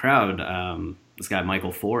in the crowd, this guy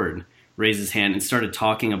Michael Ford, raised his hand and started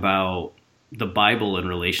talking about the Bible in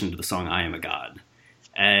relation to the song I Am a God.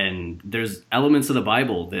 And there's elements of the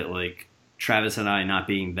Bible that, like, Travis and I, not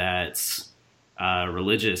being that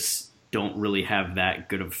religious, don't really have that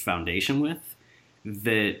good of a foundation with,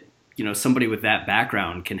 that, you know, somebody with that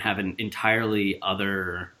background can have an entirely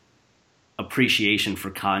other appreciation for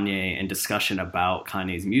Kanye and discussion about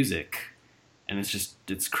Kanye's music. And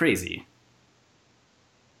it's crazy.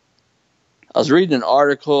 I was reading an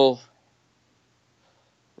article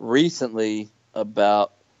recently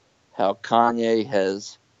about how Kanye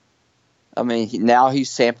has, now he's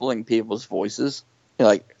sampling people's voices.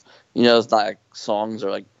 Like, you know, it's not like songs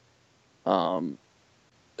are like,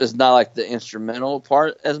 it's not like the instrumental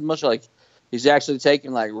part as much. Like, he's actually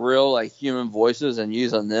taking like real, like, human voices and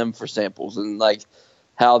using them for samples, and like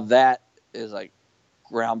how that is like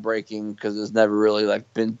groundbreaking because it's never really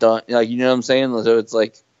like been done. Like, you know what I'm saying? So it's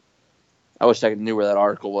like, I wish I knew where that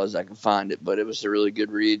article was. I could find it, but it was a really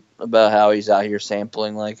good read about how he's out here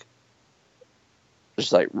sampling, like,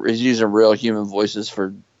 just like he's using real human voices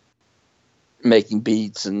for making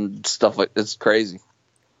beats and stuff like that's crazy.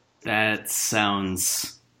 That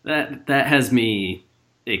sounds that has me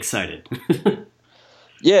excited.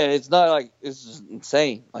 Yeah, it's not like, it's just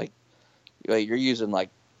insane. Like you're using like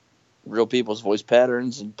real people's voice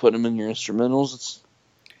patterns and putting them in your instrumentals.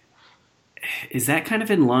 Is that kind of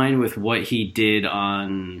in line with what he did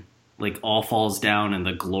on like All Falls Down and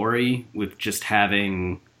The Glory, with just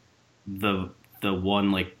having the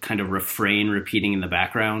one like kind of refrain repeating in the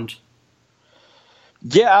background?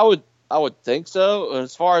 Yeah, I would think so.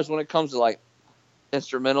 As far as when it comes to like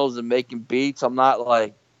instrumentals and making beats, I'm not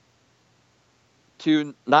like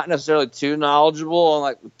not necessarily too knowledgeable on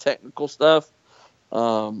like the technical stuff.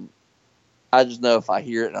 I just know if I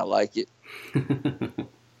hear it and I like it.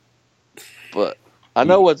 But I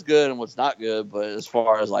know what's good and what's not good. But as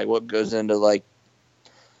far as like what goes into like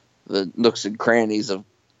the nooks and crannies of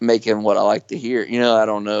making what I like to hear, you know, I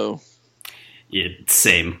don't know. Yeah,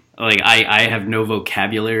 same. Like I have no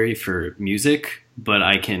vocabulary for music, but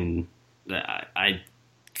I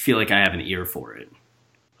feel like I have an ear for it.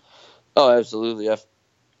 Oh, absolutely.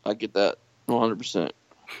 I get that 100%.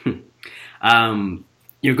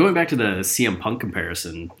 Going back to the CM Punk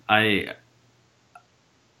comparison, I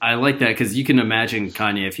like that because you can imagine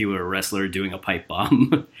Kanye if he were a wrestler doing a pipe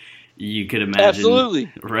bomb. You could imagine.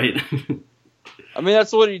 Absolutely. Right? I mean,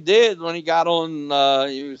 that's what he did when he got on.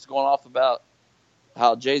 He was going off about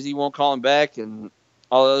how Jay-Z won't call him back and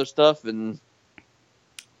all the other stuff. And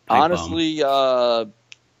pipe honestly,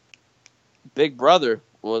 Big Brother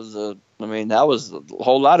was that was a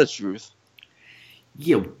whole lot of truth.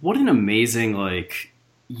 Yeah, what an amazing, like,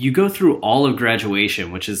 you go through all of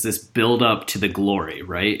Graduation, which is this build up to the glory,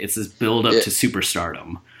 right? It's this build up to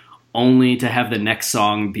superstardom, only to have the next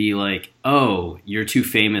song be like, oh, you're too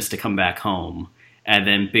famous to come back home. And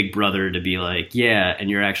then Big Brother to be like, yeah, and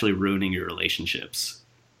you're actually ruining your relationships.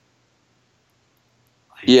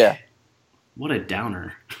 Like, yeah. What a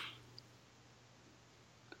downer.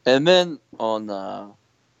 And then on,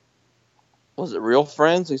 was it Real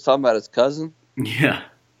Friends? He's talking about his cousin. Yeah.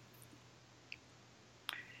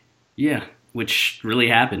 Yeah. which really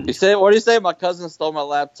happened. What do you say? My cousin stole my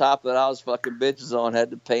laptop that I was fucking bitches on.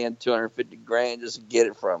 Had to pay him $250,000 just to get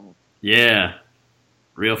it from him. Yeah,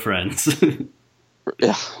 real friends.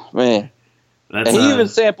 Yeah, man. That's, and he even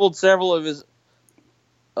sampled several of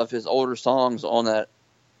his older songs on that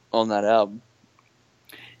album.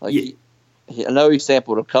 Like I know he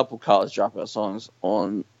sampled a couple College Dropout songs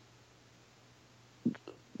on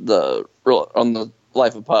the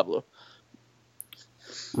Life of Pablo.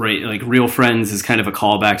 Right, like Real Friends is kind of a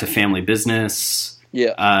callback to Family Business.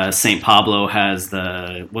 Yeah. St. Pablo has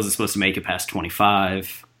wasn't supposed to make it past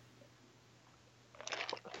 25.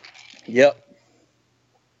 Yep.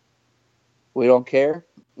 We Don't Care.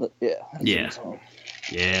 Yeah.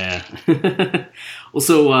 Yeah. Well,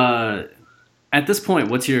 so at this point,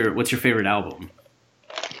 what's your favorite album?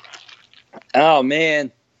 Oh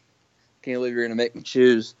man, can't believe you're gonna make me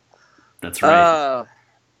choose. That's right.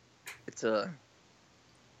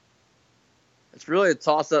 It's really a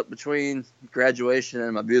toss up between Graduation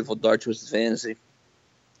and My Beautiful Dark Twisted Fantasy.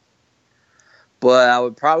 But I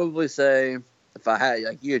would probably say, if I had,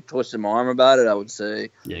 like, you had twisted my arm about it, I would say,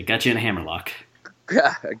 yeah, got you in a hammerlock.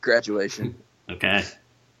 Graduation. Okay.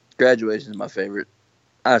 Graduation is my favorite.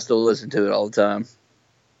 I still listen to it all the time.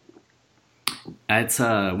 It's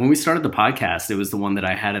when we started the podcast, it was the one that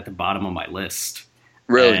I had at the bottom of my list.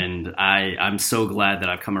 Really? And I'm so glad that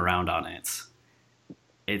I've come around on it.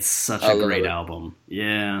 It's such a great album.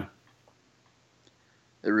 Yeah.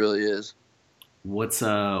 It really is. What's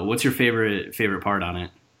your favorite part on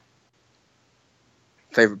it?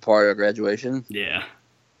 Favorite part of Graduation? Yeah.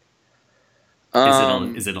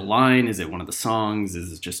 Is it a line? Is it one of the songs?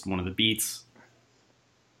 Is it just one of the beats?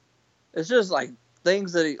 It's just like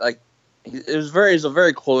things that it's a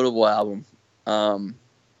very quotable album.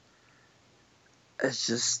 It's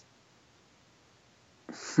just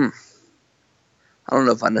I don't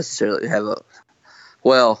know if I necessarily have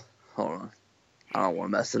hold on. I don't want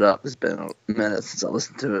to mess it up. It's been a minute since I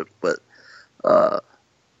listened to it, but hold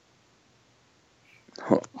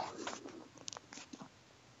on.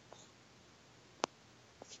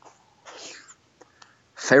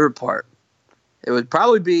 Favorite part? It would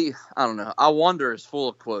probably be, I don't know, I Wonder is full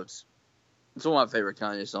of quotes. It's one of my favorite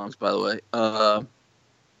Kanye songs, by the way.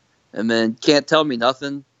 And then Can't Tell Me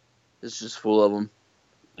Nothing. It's just full of them.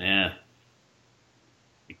 Yeah.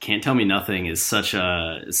 Can't Tell Me Nothing is such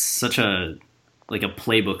a like a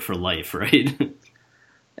playbook for life, right?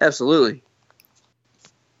 Absolutely.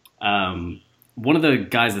 One of the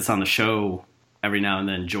guys that's on the show every now and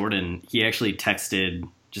then, Jordan, he actually texted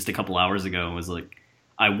just a couple hours ago and was like,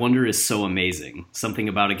 I Wonder is so amazing. Something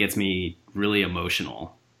about it gets me really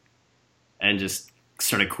emotional. And just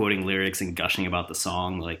started quoting lyrics and gushing about the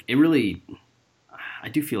song. Like, it really, I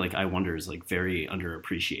do feel like I Wonder is like very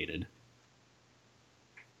underappreciated.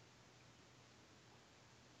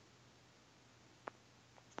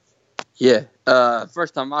 Yeah.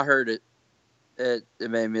 First time I heard it, it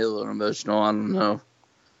made me a little emotional. I don't know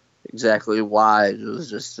exactly why. It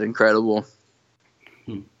was just incredible.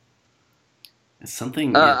 It's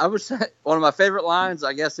something. I would say one of my favorite lines,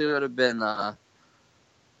 I guess it would have been,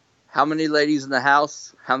 how many ladies in the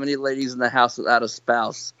house? How many ladies in the house without a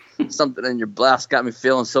spouse? Something in your blouse got me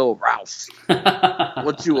feeling so aroused.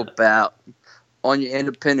 What you about? On your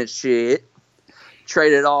independent shit.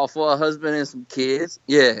 Traded off for a husband and some kids.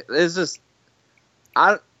 Yeah, it's just,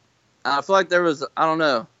 I feel like there was, I don't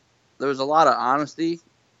know, there was a lot of honesty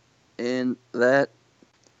in that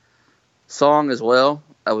song as well.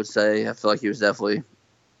 I would say, I feel like he was talking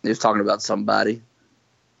about somebody.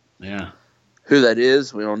 Yeah. Who that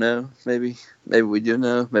is, we don't know. Maybe we do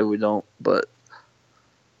know, maybe we don't, but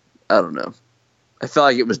I don't know. I felt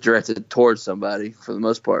like it was directed towards somebody for the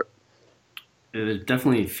most part. It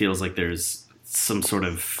definitely feels like there's some sort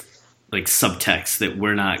of like subtext that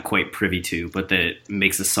we're not quite privy to, but that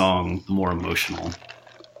makes a song more emotional.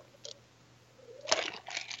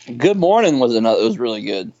 Good Morning was another. It was really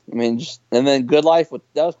good. I mean, and then Good Life that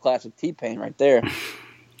was classic T-Pain right there.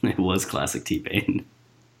 It was classic T-Pain.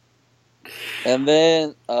 And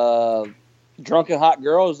then Drunken Hot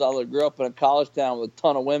Girls. I grew up in a college town with a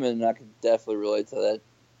ton of women, and I could definitely relate to that.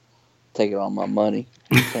 Taking all my money,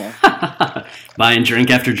 so. Buying drink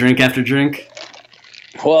after drink after drink.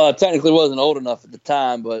 Well, I technically wasn't old enough at the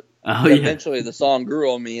time, but eventually the song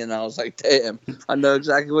grew on me, and I was like, "Damn, I know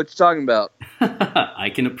exactly what you're talking about."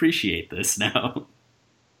 I can appreciate this now.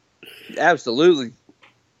 Absolutely.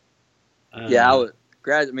 Yeah, I would.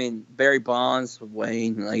 I mean, Barry Bonds with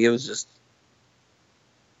Wayne, like it was just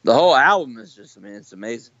the whole album is just. I mean, it's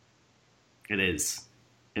amazing. It is.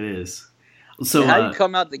 So how do you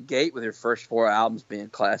come out the gate with your first 4 albums being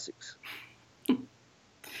classics?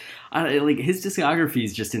 Like, his discography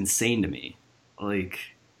is just insane to me. Like,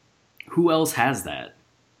 who else has that?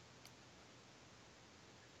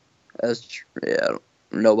 That's true. Yeah,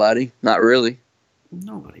 nobody. Not really.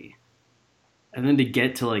 Nobody. And then to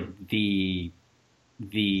get to like the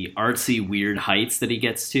artsy weird heights that he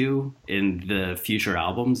gets to in the future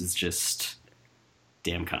albums is just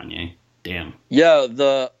damn Kanye. Damn. Yeah,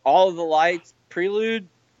 All of the Lights prelude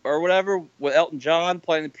or whatever with Elton John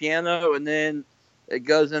playing the piano and then it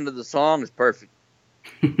goes into the song is perfect.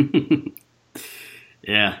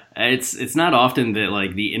 Yeah, it's not often that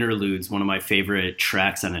like the interlude's one of my favorite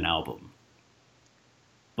tracks on an album.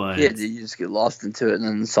 But yeah, you just get lost into it and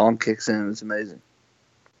then the song kicks in and it's amazing.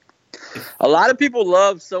 A lot of people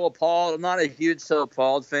love So Appalled. I'm not a huge So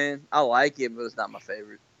Appalled fan. I like it, but it's not my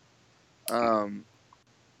favorite.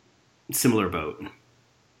 Similar boat.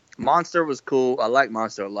 Monster was cool. I like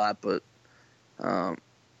Monster a lot, but a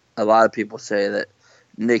lot of people say that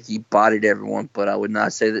Nicki bodied everyone, but I would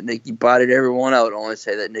not say that Nicki bodied everyone. I would only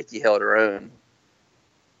say that Nicki held her own,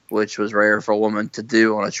 which was rare for a woman to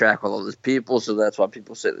do on a track with all those people, so that's why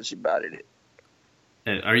people say that she bodied it.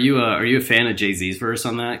 Are you a fan of Jay-Z's verse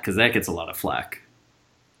on that? Because that gets a lot of flack.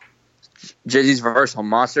 Jay-Z's verse on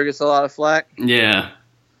Monster gets a lot of flack? Yeah.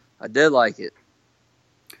 I did like it.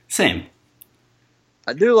 Same.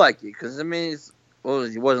 I do like it, because, I mean,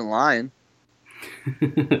 he wasn't lying.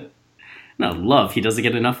 No, love. He doesn't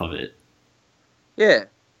get enough of it. Yeah.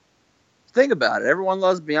 Think about it. Everyone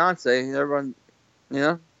loves Beyonce. Everyone, you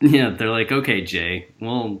know? Yeah, they're like, okay, Jay,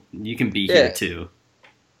 well, you can be here too.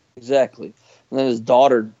 Exactly. And then his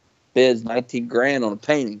daughter bids $19,000 on a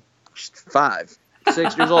painting. She's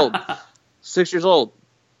 6 years old. 6 years old.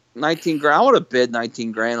 $19,000. I would have bid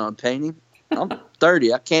 $19,000 on a painting. I'm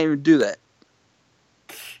 30. I can't even do that.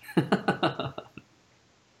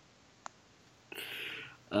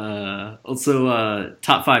 Also,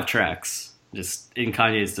 top 5 tracks, just in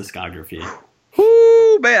Kanye's discography.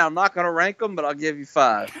 Whoo, man, I'm not going to rank them, but I'll give you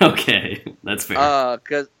 5. Okay, that's fair.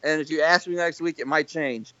 And if you ask me next week, it might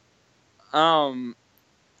change. So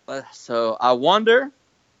I Wonder,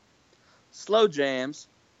 Slow Jams,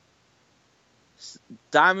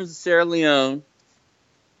 Diamonds of Sierra Leone,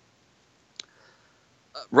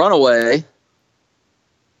 Runaway.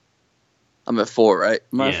 I'm at 4, right?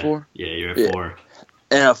 Am I at 4? Yeah, you're at 4.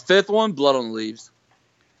 And a 5th one, Blood on the Leaves.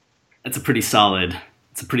 That's a pretty solid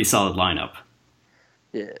lineup.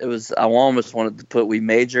 Yeah, it was. I almost wanted to put We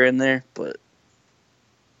Major in there, but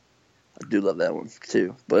I do love that one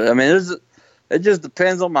too. But I mean, it just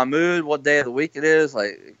depends on my mood, what day of the week it is.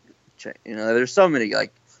 Like, you know, there's so many,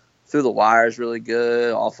 like Through the Wire is really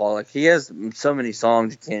good. Awful. Like, he has so many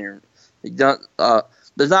songs you can't. You don't.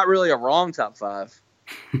 There's not really a wrong top 5.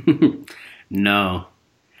 No.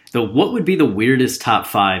 What would be the weirdest top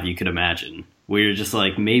 5 you could imagine? Where you're just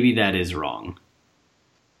like, maybe that is wrong.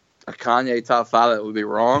 A Kanye top 5 that would be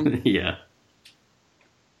wrong? Yeah.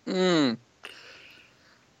 Like,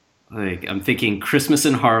 I'm thinking Christmas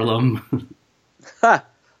in Harlem.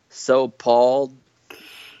 So Appalled.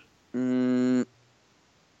 I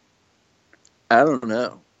don't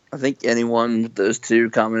know. I think anyone with those two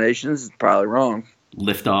combinations is probably wrong.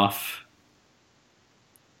 Lift Off.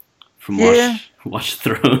 From Yeah. Watch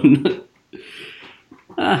the Throne.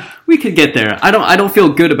 We could get there. I don't feel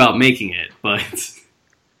good about making it, but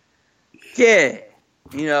yeah,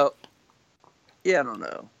 you know, I don't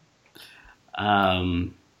know.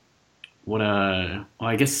 Well,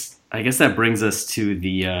 I guess that brings us to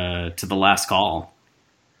the last call.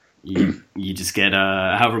 You just get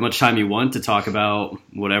however much time you want to talk about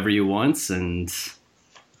whatever you want, and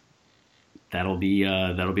that'll be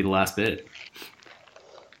the last bit.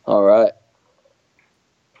 All right.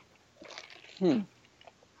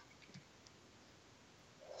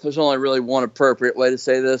 There's only really one appropriate way to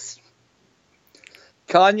say this.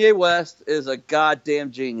 Kanye West is a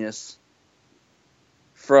goddamn genius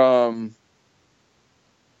from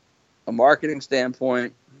a marketing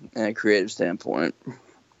standpoint and a creative standpoint.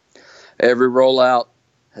 Every rollout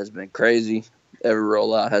has been crazy. Every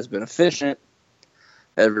rollout has been efficient.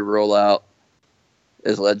 Every rollout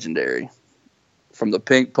is legendary. From the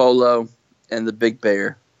pink polo and the big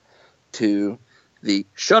bear to the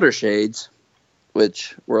shutter shades,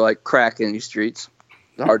 which were like crack in these streets,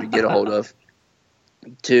 hard to get a hold of,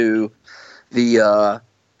 to the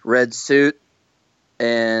red suit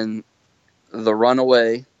and the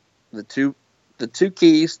Runaway, the two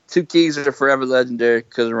keys. Two keys are forever legendary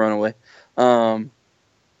because of Runaway.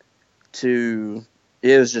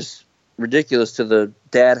 It was just ridiculous, to the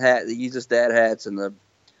dad hat, the Yeezus dad hats and the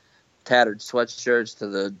tattered sweatshirts, to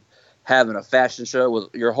the having a fashion show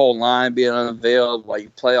with your whole line being unveiled while you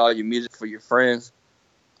play all your music for your friends.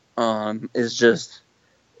 is just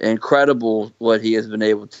incredible what he has been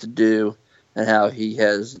able to do and how he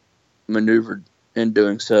has maneuvered in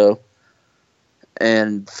doing so.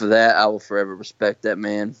 And for that, I will forever respect that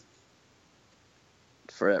man.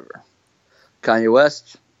 Forever. Kanye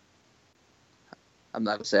West, I'm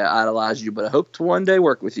not going to say I idolize you, but I hope to one day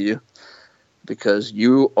work with you because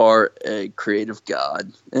you are a creative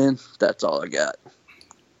god. And that's all I got.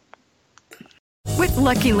 With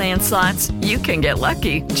Lucky Land Slots, you can get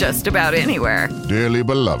lucky just about anywhere. Dearly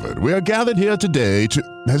beloved, we are gathered here today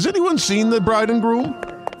to... Has anyone seen the bride and groom?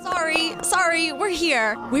 Sorry, we're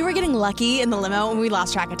here. We were getting lucky in the limo and we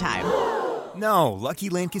lost track of time. No, Lucky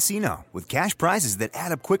Land Casino, with cash prizes that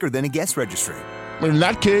add up quicker than a guest registry. In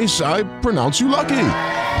that case, I pronounce you lucky.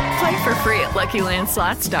 Play for free at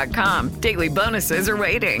LuckyLandSlots.com. Daily bonuses are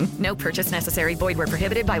waiting. No purchase necessary. Void where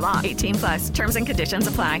prohibited by law. 18+. Terms and conditions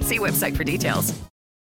apply. See website for details.